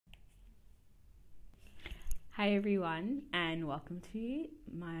Hi everyone, and welcome to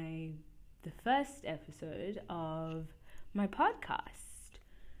the first episode of my podcast.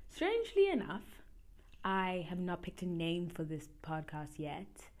 Strangely enough, I have not picked a name for this podcast yet.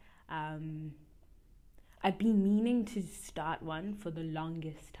 I've been meaning to start one for the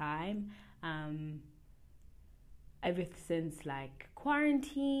longest time. Ever since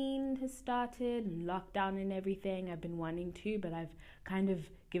quarantine has started and lockdown and everything, I've been wanting to, but I've kind of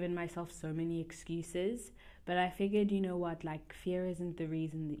given myself so many excuses. But I figured, you know what, fear isn't the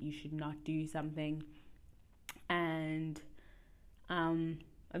reason that you should not do something. And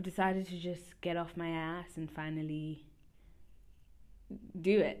I've decided to just get off my ass and finally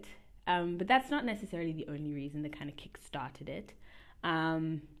do it. But that's not necessarily the only reason that kind of kick-started it.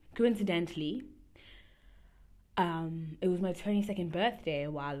 Coincidentally, it was my 22nd birthday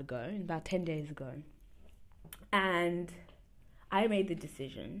a while ago, about 10 days ago. And I made the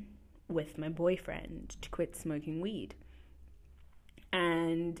decision with my boyfriend to quit smoking weed.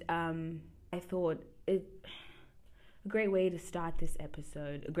 And I thought a great way to start this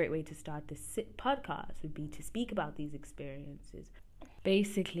episode, a great way to start this podcast would be to speak about these experiences.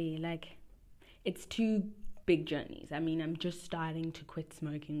 Basically, it's two big journeys. I mean, I'm just starting to quit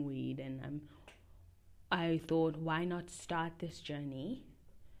smoking weed, and I thought, why not start this journey,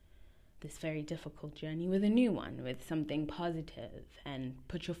 this very difficult journey, with a new one, with something positive, and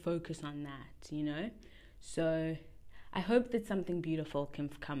put your focus on that, you know? So I hope that something beautiful can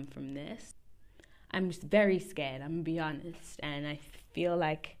come from this. I'm just very scared, I'm gonna be honest, and I feel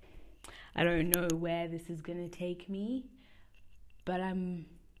like I don't know where this is gonna take me, but I'm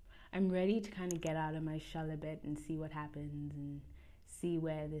ready to kind of get out of my shell a bit and see what happens and see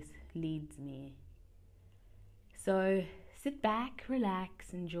where this leads me. So sit back,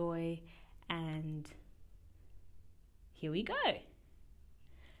 relax, enjoy, and here we go.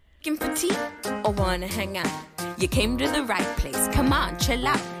 Looking for tea or wanna hang out? You came to the right place. Come on, chill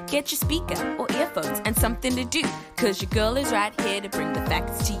out. Get your speaker or earphones and something to do, 'cause your girl is right here to bring the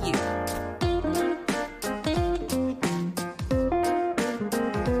facts to you.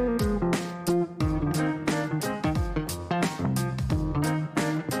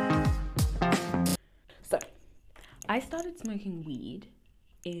 I started smoking weed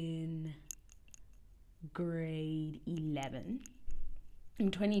in grade 11.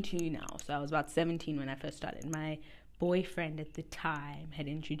 I'm 22 now, so I was about 17 when I first started. My boyfriend at the time had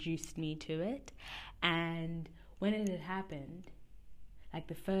introduced me to it, and when it had happened, I'd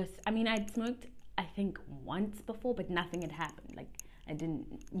smoked, I think, once before, but nothing had happened.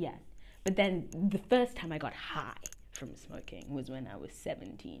 But then the first time I got high from smoking was when I was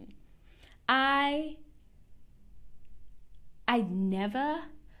 17. I'd never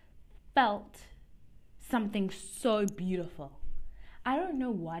felt something so beautiful. I don't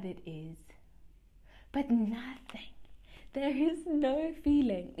know what it is, but nothing. There is no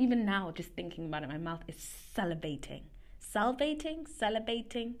feeling. Even now, just thinking about it, my mouth is salivating.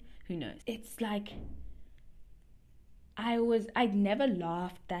 Salivating, who knows? It's like I'd never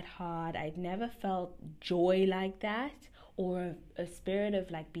laughed that hard. I'd never felt joy like that, or a spirit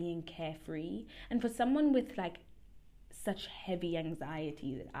of being carefree. And for someone with such heavy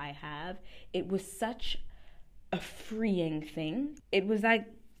anxiety that I have, it was such a freeing thing. It was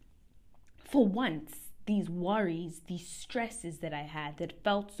for once, these worries, these stresses that I had that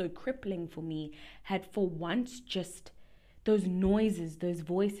felt so crippling for me had for once just, those noises, those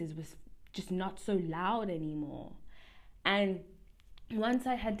voices was just not so loud anymore. And once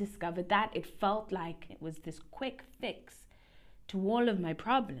I had discovered that, it felt like it was this quick fix to all of my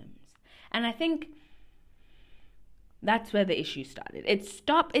problems. And I think that's where the issue started.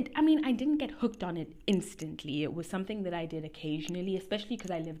 I didn't get hooked on it instantly. It was something that I did occasionally, especially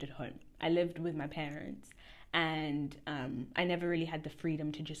because I lived at home. I lived with my parents, and I never really had the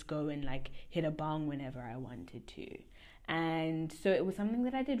freedom to just go and hit a bong whenever I wanted to. And so it was something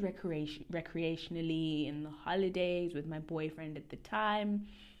that I did recreationally in the holidays with my boyfriend at the time.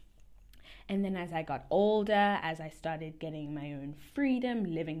 And then as I got older, as I started getting my own freedom,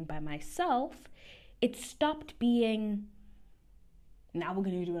 living by myself, it stopped being, now we're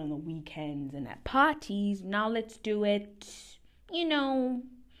going to do it on the weekends and at parties. Now let's do it,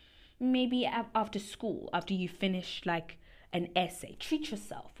 maybe after school, after you finish an essay. Treat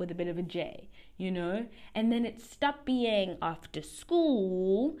yourself with a bit of a J, And then it stopped being after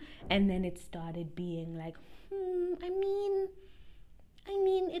school, and then it started being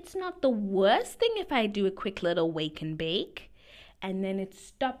it's not the worst thing if I do a quick little wake and bake. And then it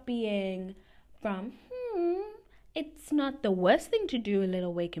stopped being from, it's not the worst thing to do a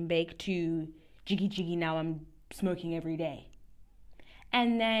little wake and bake, to jiggy, now I'm smoking every day.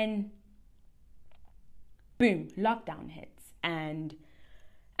 And then boom, lockdown hits. And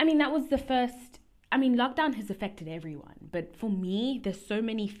I mean, that was the first, lockdown has affected everyone. But for me, there's so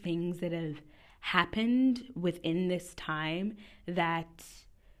many things that have happened within this time that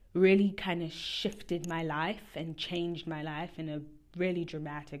really kind of shifted my life and changed my life in a really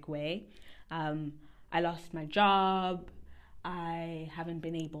dramatic way. I lost my job. I haven't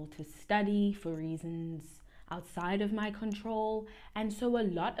been able to study for reasons outside of my control. And so a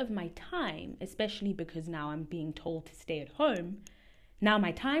lot of my time, especially because now I'm being told to stay at home, now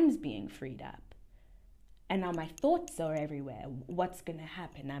my time's being freed up. And now my thoughts are everywhere. What's going to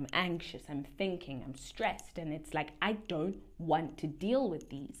happen? I'm anxious, I'm thinking, I'm stressed. And it's like, I don't want to deal with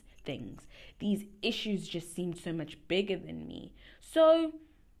these things. These issues just seem so much bigger than me. So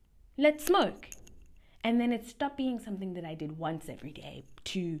let's smoke. And then it stopped being something that I did once every day,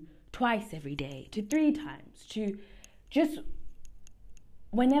 to twice every day, to 3 times, to just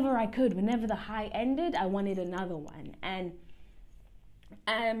whenever I could, whenever the high ended, I wanted another one. And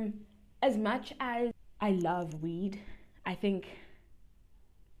as much as I love weed, I think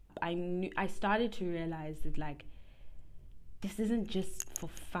I started to realize that, like, this isn't just for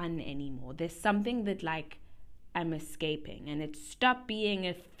fun anymore. There's something that, like, I'm escaping, and it stopped being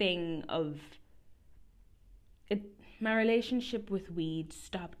a thing of it. My relationship with weed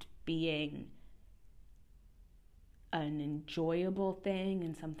stopped being an enjoyable thing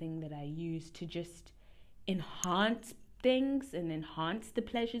and something that I used to just enhance things and enhance the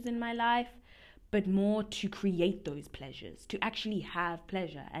pleasures in my life, but more to create those pleasures, to actually have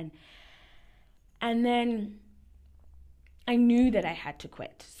pleasure. And then I knew that I had to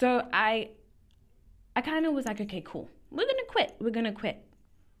quit. So I kind of was like, okay, cool. We're going to quit.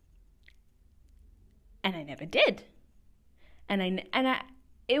 And I never did. And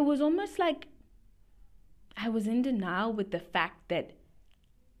it was almost like I was in denial with the fact that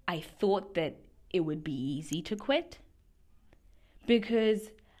I thought that it would be easy to quit,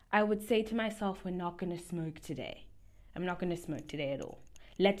 because I would say to myself, we're not going to smoke today. I'm not going to smoke today at all.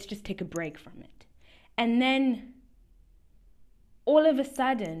 Let's just take a break from it. And then all of a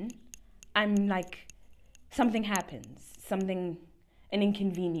sudden, I'm like, something happens, an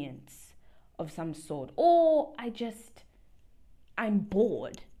inconvenience of some sort, or I'm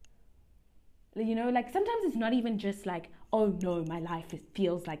bored. You know, like, sometimes it's not even just like, oh no, my life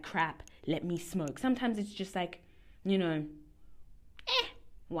feels like crap, let me smoke. Sometimes it's just like, you know,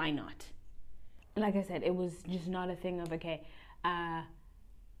 why not? Like I said, it was just not a thing of, okay, as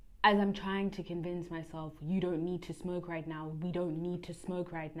I'm trying to convince myself, you don't need to smoke right now, we don't need to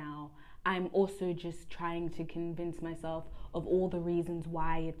smoke right now, I'm also just trying to convince myself of all the reasons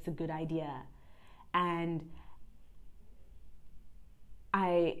why it's a good idea. And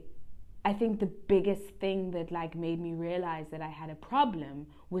I think the biggest thing that, like, made me realize that I had a problem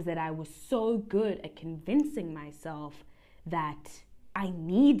was that I was so good at convincing myself that I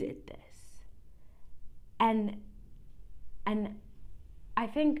needed this. And I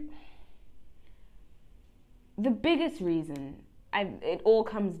think the biggest reason, it all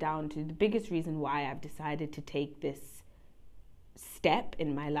comes down to the biggest reason why I've decided to take this step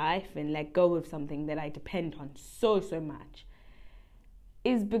in my life and let go of something that I depend on so much,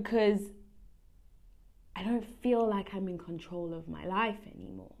 is because I don't feel like I'm in control of my life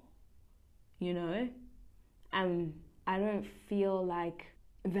anymore, you know? I don't feel like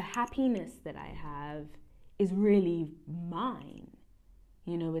the happiness that I have is really mine.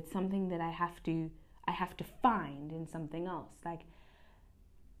 You know, it's something that I have to find in something else. Like,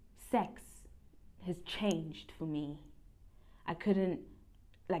 sex has changed for me. I couldn't,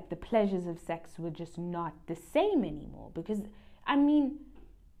 like, the pleasures of sex were just not the same anymore, because, I mean,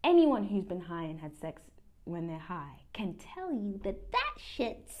 anyone who's been high and had sex when they're high can tell you that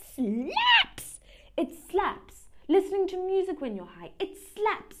shit slaps. It slaps. Listening to music when you're high, it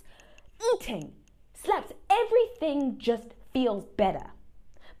slaps. Eating slaps. Everything just feels better.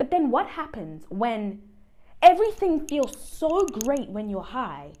 But then what happens when everything feels so great when you're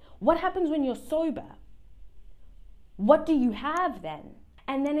high? What happens when you're sober? What do you have then?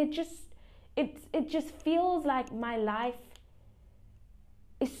 And then it just feels like my life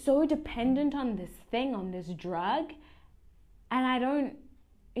is so dependent on this thing, on this drug. And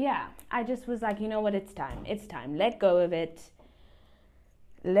I just was like, you know what, it's time. Let go of it.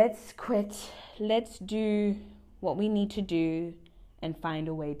 Let's quit. Let's do what we need to do and find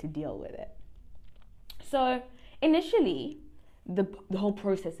a way to deal with it. So initially, the whole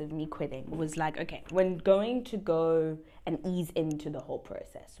process of me quitting was like, okay, we're going to go and ease into the whole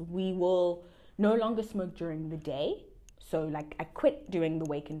process. We will no longer smoke during the day. So, like, I quit doing the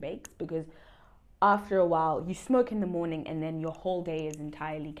wake and bakes because after a while, you smoke in the morning and then your whole day is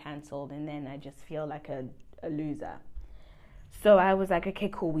entirely cancelled, and then I just feel like a loser. So I was like, okay,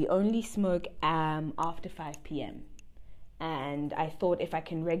 cool. We only smoke after 5 p.m. And I thought if I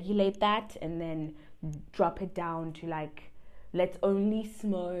can regulate that and then drop it down to like, let's only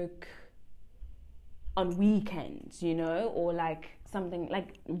smoke on weekends, or like something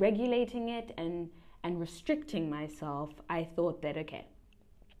like regulating it and restricting myself, I thought that, okay,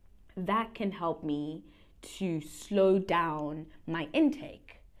 that can help me to slow down my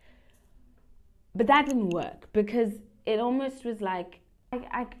intake. But that didn't work because it almost was like,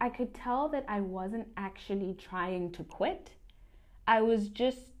 I could tell that I wasn't actually trying to quit. I was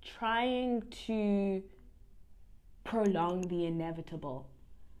just trying to prolong the inevitable.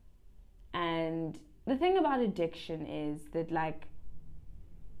 And the thing about addiction is that, like,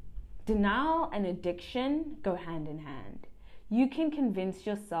 denial and addiction go hand in hand. You can convince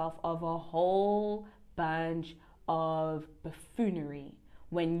yourself of a whole bunch of buffoonery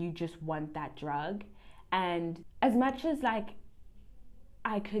when you just want that drug. And as much as, like,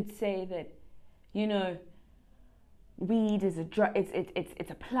 I could say that, weed is a drug,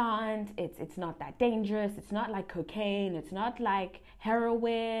 it's a plant, it's not that dangerous, it's not like cocaine, it's not like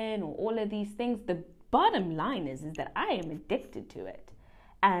heroin or all of these things. The bottom line is that I am addicted to it.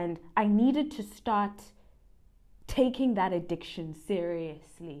 And I needed to start taking that addiction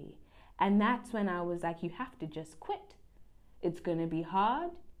seriously. And that's when I was like, you have to just quit. It's going to be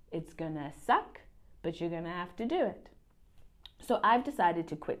hard, it's going to suck, but you're going to have to do it. So I've decided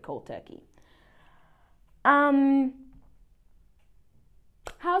to quit cold turkey. How's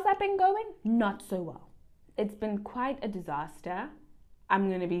that been going? Not so well. It's been quite a disaster. I'm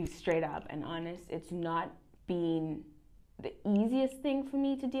going to be straight up and honest. It's not been the easiest thing for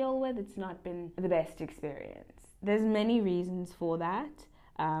me to deal with. It's not been the best experience. There's many reasons for that.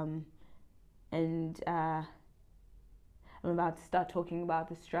 And I'm about to start talking about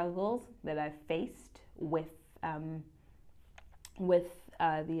the struggles that I've faced with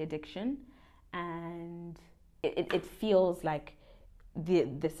the addiction. And it feels like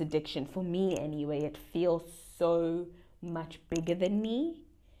this addiction, for me anyway, it feels so much bigger than me.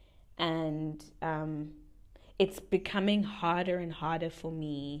 And it's becoming harder and harder for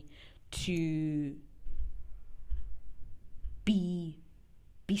me to be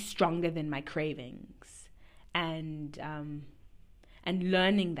stronger than my cravings, and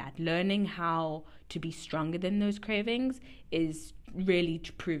learning how to be stronger than those cravings is really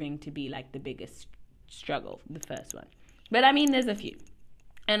proving to be like the biggest struggle, the first one. But I mean, there's a few,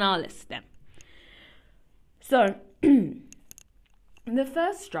 and I'll list them. So the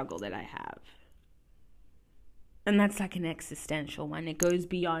first struggle that I have, and that's like an existential one. It goes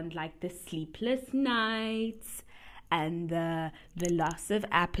beyond like the sleepless nights and the loss of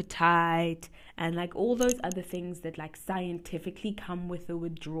appetite and like all those other things that like scientifically come with a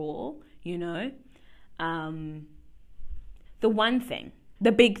withdrawal, The one thing,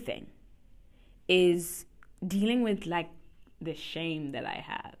 the big thing, is dealing with like the shame that I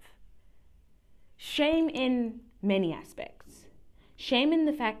have. Shame in many aspects. Shame in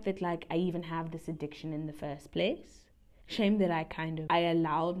the fact that like I even have this addiction in the first place. Shame that I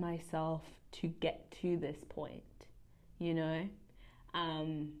allowed myself to get to this point,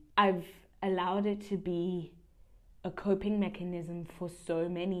 I've allowed it to be a coping mechanism for so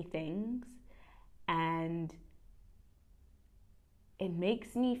many things, and it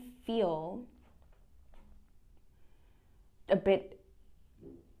makes me feel a bit,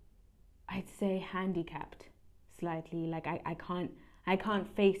 I'd say, handicapped slightly. Like I can't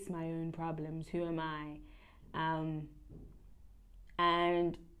face my own problems. Who am I?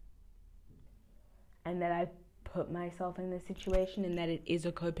 And that I put myself in this situation, and that it is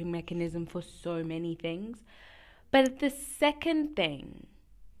a coping mechanism for so many things. But the second thing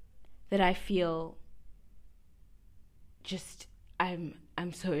that I feel just I'm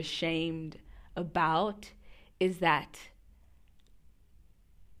so ashamed about is that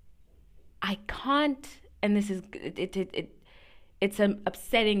I can't, and this is it's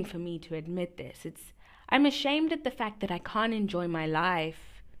upsetting for me to admit this. I'm ashamed at the fact that I can't enjoy my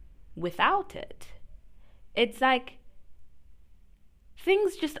life without it. It's like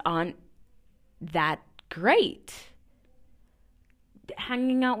things just aren't that great.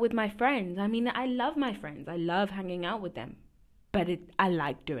 Hanging out with my friends. I mean, I love my friends. I love hanging out with them. But I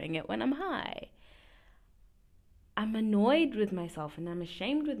like doing it when I'm high. I'm annoyed with myself and I'm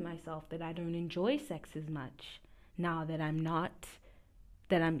ashamed with myself that I don't enjoy sex as much now that I'm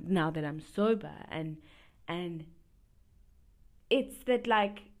sober. And it's that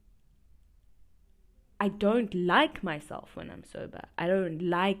like I don't like myself when I'm sober. I don't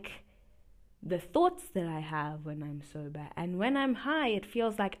like the thoughts that I have when I'm sober. And when I'm high, it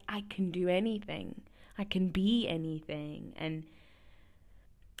feels like I can do anything. I can be anything. And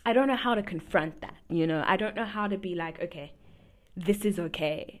I don't know how to confront that, I don't know how to be like, okay, this is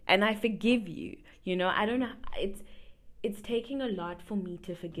okay, and I forgive you, I don't know. It's taking a lot for me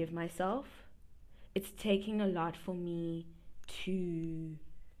to forgive myself. It's taking a lot for me to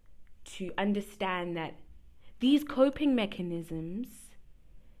understand that these coping mechanisms,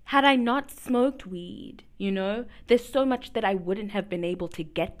 had I not smoked weed, there's so much that I wouldn't have been able to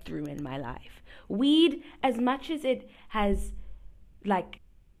get through in my life. Weed, as much as it has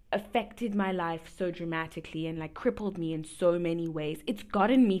affected my life so dramatically and crippled me in so many ways, it's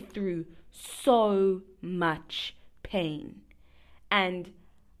gotten me through so much pain. And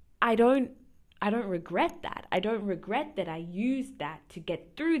I don't regret that. I don't regret that I used that to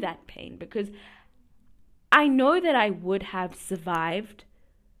get through that pain, because I know that I would have survived,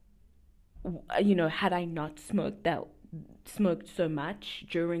 had I not smoked so much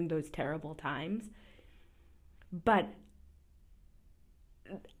during those terrible times. But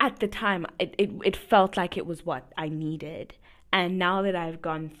at the time, it felt like it was what I needed. And now that I've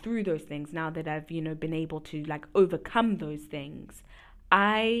gone through those things, now that I've, been able to overcome those things,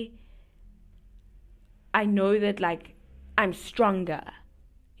 I know that I'm stronger,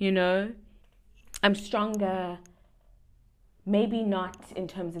 I'm stronger, maybe not in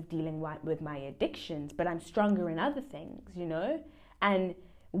terms of dealing with my addictions, but I'm stronger in other things, and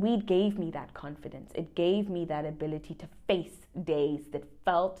weed gave me that confidence. It gave me that ability to face days that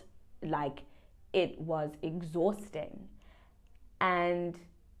felt like it was exhausting. And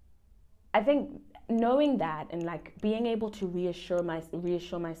I think knowing that and being able to reassure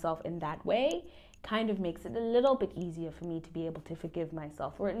myself in that way kind of makes it a little bit easier for me to be able to forgive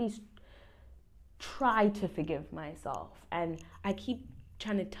myself, or at least try to forgive myself. And I keep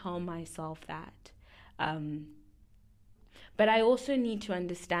trying to tell myself that. But I also need to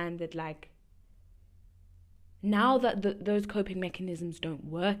understand that now that those coping mechanisms don't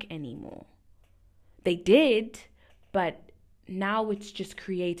work anymore. They did, but now it's just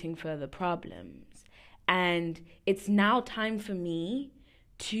creating further problems. And it's now time for me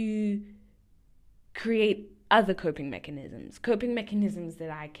to create other coping mechanisms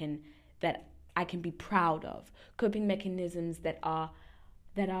that I can be proud of, coping mechanisms that are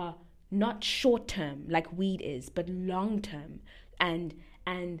not short term like weed is, but long term, and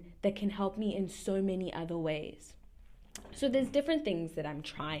that can help me in so many other ways. So there's different things that I'm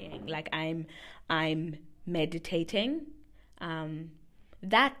trying. I'm meditating.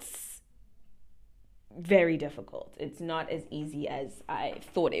 That's very difficult. It's not as easy as I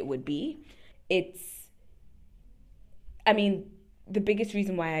thought it would be. The biggest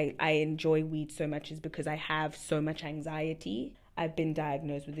reason why I enjoy weed so much is because I have so much anxiety. I've been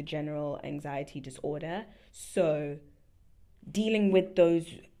diagnosed with a general anxiety disorder. So dealing with those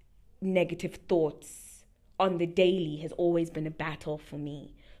negative thoughts on the daily has always been a battle for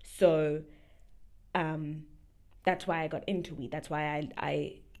me. So that's why I got into weed. That's why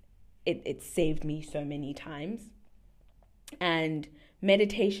it saved me so many times. And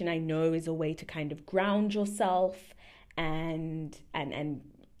meditation, I know, is a way to kind of ground yourself and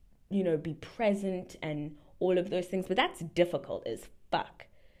be present and all of those things. But that's difficult as fuck.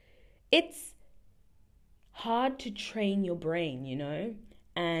 It's hard to train your brain,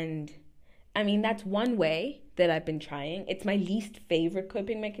 and that's one way that I've been trying. It's my least favorite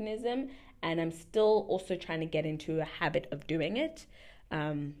coping mechanism, and I'm still also trying to get into a habit of doing it. But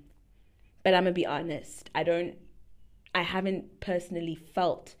I'm gonna be honest, I haven't personally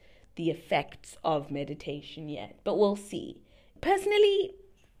felt the effects of meditation yet, but we'll see. Personally,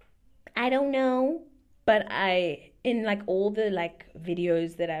 I don't know, but in all the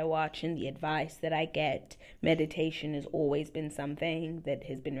videos that I watch and the advice that I get, meditation has always been something that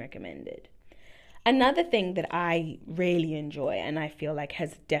has been recommended. Another thing that I really enjoy and I feel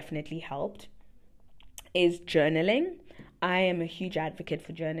has definitely helped is journaling. I am a huge advocate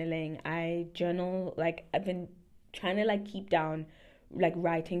for journaling. I journal, I've been trying to keep down,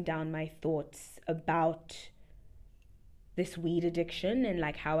 writing down my thoughts about this weed addiction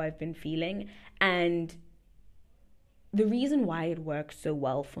and how I've been feeling. And the reason why it works so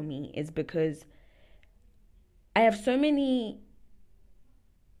well for me is because I have so many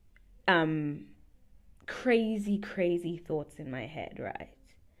crazy thoughts in my head, right?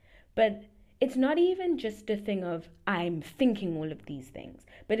 But it's not even just a thing of I'm thinking all of these things,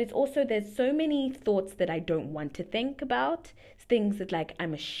 but it's also there's so many thoughts that I don't want to think about, things that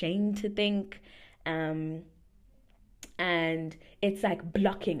I'm ashamed to think, and it's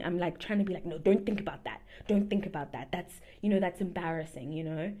blocking. I'm trying to be no, don't think about that. Don't think about that. That's, that's embarrassing,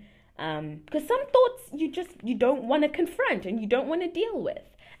 Because some thoughts you don't want to confront and you don't want to deal with.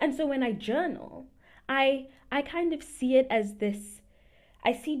 And so when I journal, I kind of see it as this,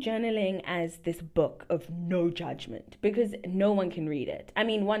 I see journaling as this book of no judgment, because no one can read it. I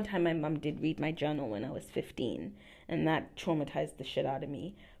mean, one time my mom did read my journal when I was 15, and that traumatized the shit out of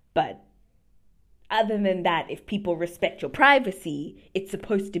me. But other than that, if people respect your privacy, it's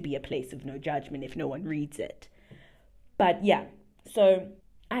supposed to be a place of no judgment if no one reads it. But yeah, so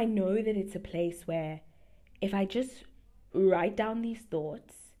I know that it's a place where if I just write down these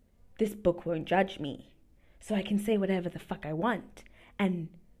thoughts, this book won't judge me. So I can say whatever the fuck I want, and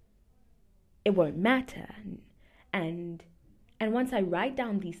it won't matter. And once I write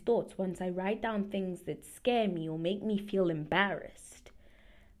down these thoughts, once I write down things that scare me or make me feel embarrassed,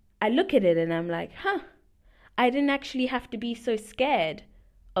 I look at it and I'm like, I didn't actually have to be so scared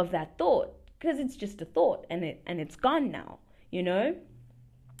of that thought, because it's just a thought and it's gone now, you know?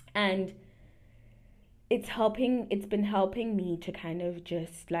 And it's been helping me to kind of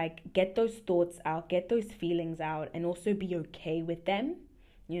just like get those thoughts out, get those feelings out, and also be okay with them,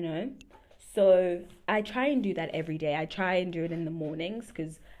 you know? So I try and do that every day. I try and do it in the mornings,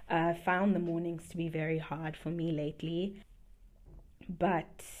 because I found the mornings to be very hard for me lately.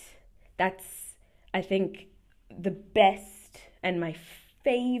 But that's, I think, the best and my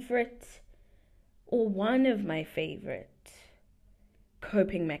favorite, or one of my favorite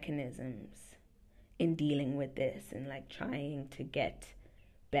coping mechanisms in dealing with this and like trying to get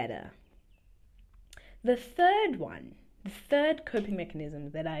better. The third coping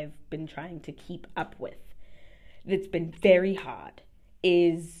mechanism that I've been trying to keep up with, that's been very hard,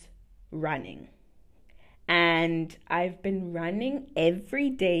 is running. And I've been running every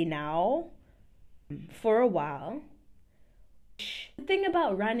day now for a while. The thing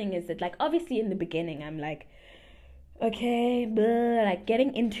about running is that, like, obviously in the beginning I'm like, okay, blah, like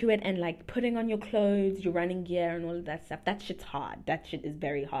getting into it and like putting on your clothes, your running gear and all of that stuff, that shit's hard. That shit is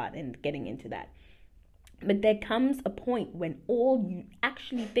very hard, and getting into that. But there comes a point when all you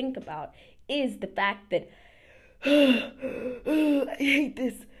actually think about is the fact that I hate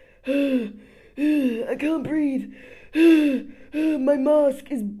this. I can't breathe. My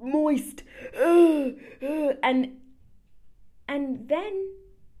mask is moist. And then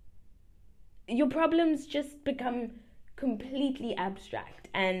your problems just become completely abstract.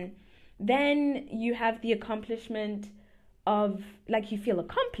 And then you have the accomplishment of, like, you feel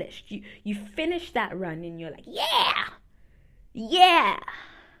accomplished. You finish that run and you're like, yeah,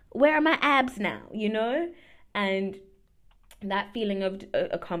 where are my abs now, you know? And that feeling of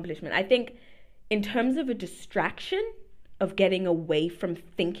accomplishment, I think, in terms of a distraction of getting away from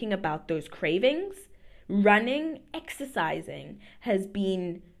thinking about those cravings, running, exercising has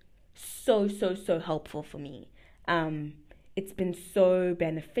been so helpful for me. It's been so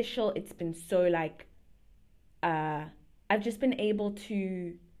beneficial. It's been so like, I've just been able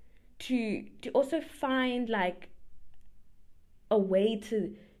to also find like a way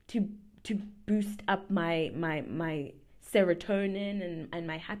to boost up my serotonin and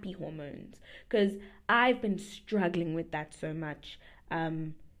my happy hormones, because I've been struggling with that so much.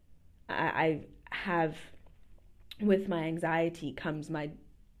 I have, with my anxiety comes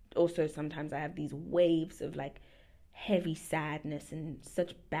also sometimes I have these waves of like heavy sadness and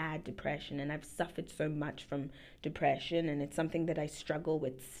such bad depression, and I've suffered so much from depression, and it's something that I struggle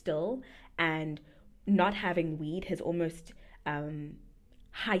with still, and not having weed has almost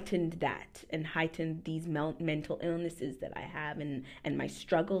heightened that, and heightened these mental illnesses that I have, and my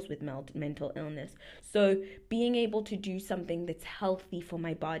struggles with mental illness. So being able to do something that's healthy for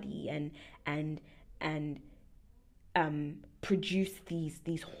my body and produce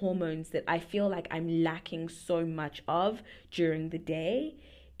these hormones that I feel like I'm lacking so much of during the day,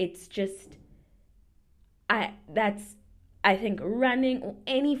 it's just, I think running or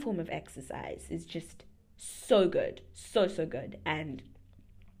any form of exercise is just so good, so good. And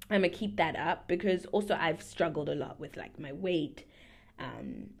I'm gonna keep that up, because also I've struggled a lot with like my weight,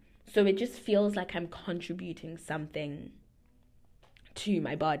 so it just feels like I'm contributing something to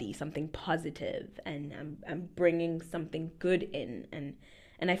my body, something positive, and I'm bringing something good in,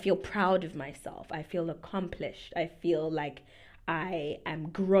 and I feel proud of myself. I feel accomplished. I feel like I am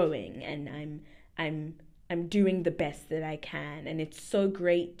growing, and I'm doing the best that I can, and it's so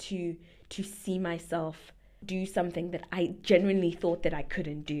great to see myself do something that I genuinely thought that I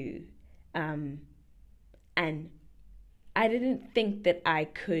couldn't do, and I didn't think that I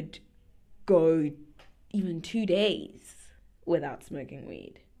could go even 2 days without smoking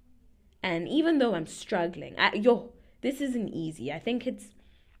weed. And even though I'm struggling, this isn't easy. I think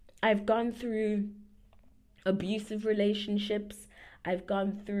I've gone through abusive relationships. I've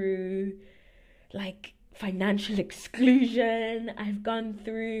gone through like financial exclusion. I've gone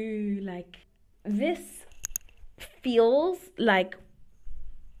through like, this feels like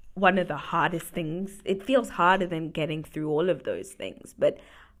one of the hardest things. It feels harder than getting through all of those things. But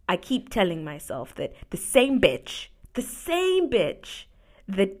I keep telling myself that the same bitch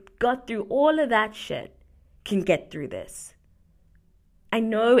that got through all of that shit can get through this. I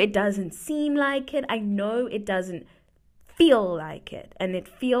know it doesn't seem like it. I know it doesn't feel like it. And it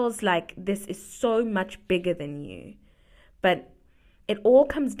feels like this is so much bigger than you. But it all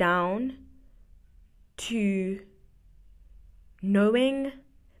comes down to knowing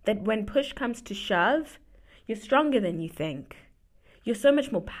that when push comes to shove, you're stronger than you think. You're so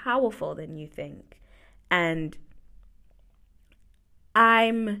much more powerful than you think. And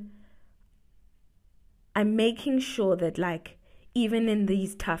I'm making sure that, like, even in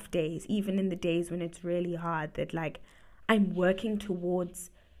these tough days, even in the days when it's really hard, that, like, I'm working towards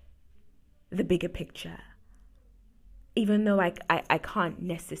the bigger picture. Even though I can't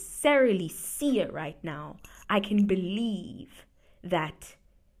necessarily see it right now, I can believe that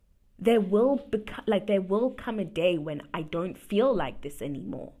there will come a day when I don't feel like this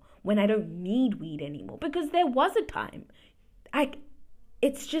anymore, when I don't need weed anymore, because there was a time.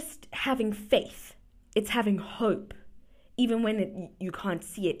 It's just having faith. It's having hope. Even when you can't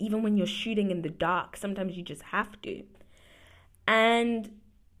see it, even when you're shooting in the dark, sometimes you just have to. And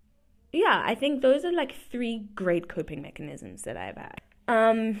yeah, I think those are like 3 great coping mechanisms that I've had.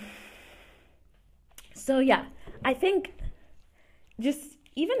 So yeah, I think just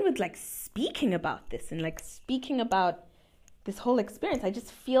even with like speaking about this and like speaking about this whole experience, I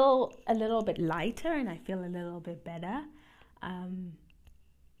just feel a little bit lighter and I feel a little bit better.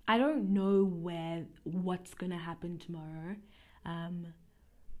 I don't know what's gonna happen tomorrow,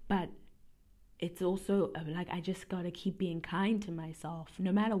 but it's also like I just gotta keep being kind to myself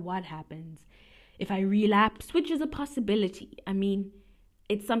no matter what happens. If I relapse, which is a possibility, I mean,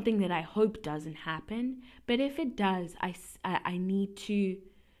 it's something that I hope doesn't happen, but if it does, I need to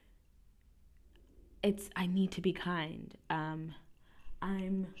be kind.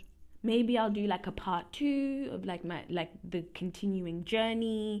 Maybe I'll do like a part 2 of like the continuing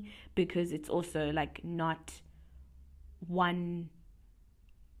journey, because it's also like not one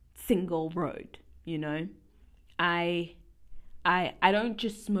single road, you know. I don't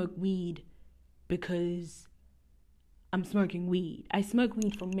just smoke weed because I'm smoking weed. I smoke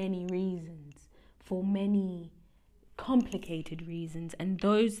weed for many reasons, for many complicated reasons, and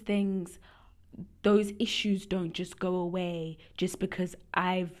those issues don't just go away just because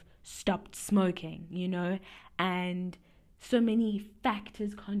I've stopped smoking, you know. And so many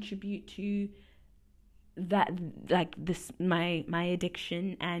factors contribute to that, like this my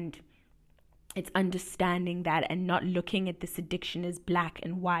addiction, and it's understanding that and not looking at this addiction as black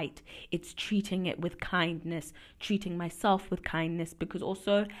and white. It's treating it with kindness, treating myself with kindness, because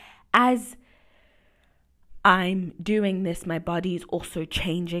also as I'm doing this, my body is also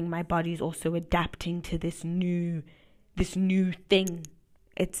changing, my body is also adapting to this new thing.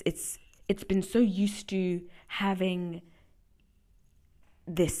 It's been so used to having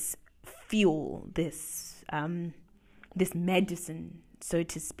this fuel, this medicine, so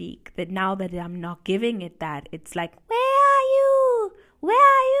to speak, that now that I'm not giving it that, it's like, where are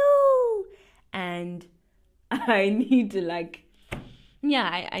you? And I need to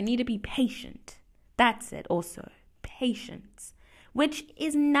I need to be patient. That's it. Also patience, which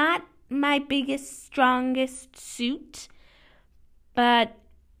is not my biggest, strongest suit, but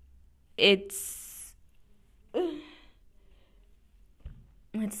it's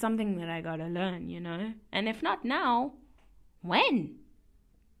something that I gotta learn, you know. And if not now, when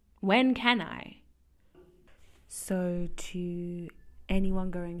can I? So to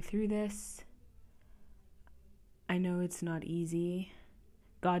anyone going through this, I know it's not easy.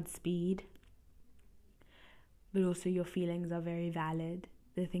 Godspeed. But also your feelings are very valid.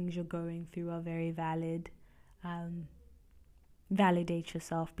 The things you're going through are very valid. Validate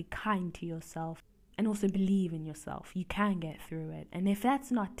yourself, be kind to yourself, and also believe in yourself. You can get through it. And if that's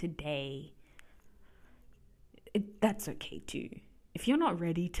not today, that's okay too. If you're not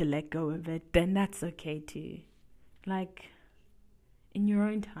ready to let go of it, then that's okay too. Like, in your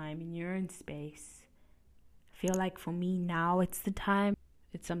own time, in your own space. I feel like for me now, it's the time.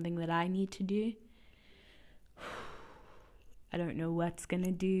 It's something that I need to do. I don't know what's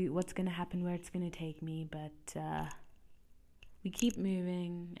gonna happen, where it's gonna take me, but we keep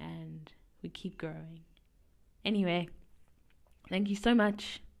moving and we keep growing. Anyway, thank you so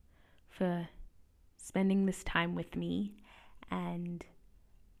much for spending this time with me, and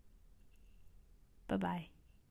bye-bye.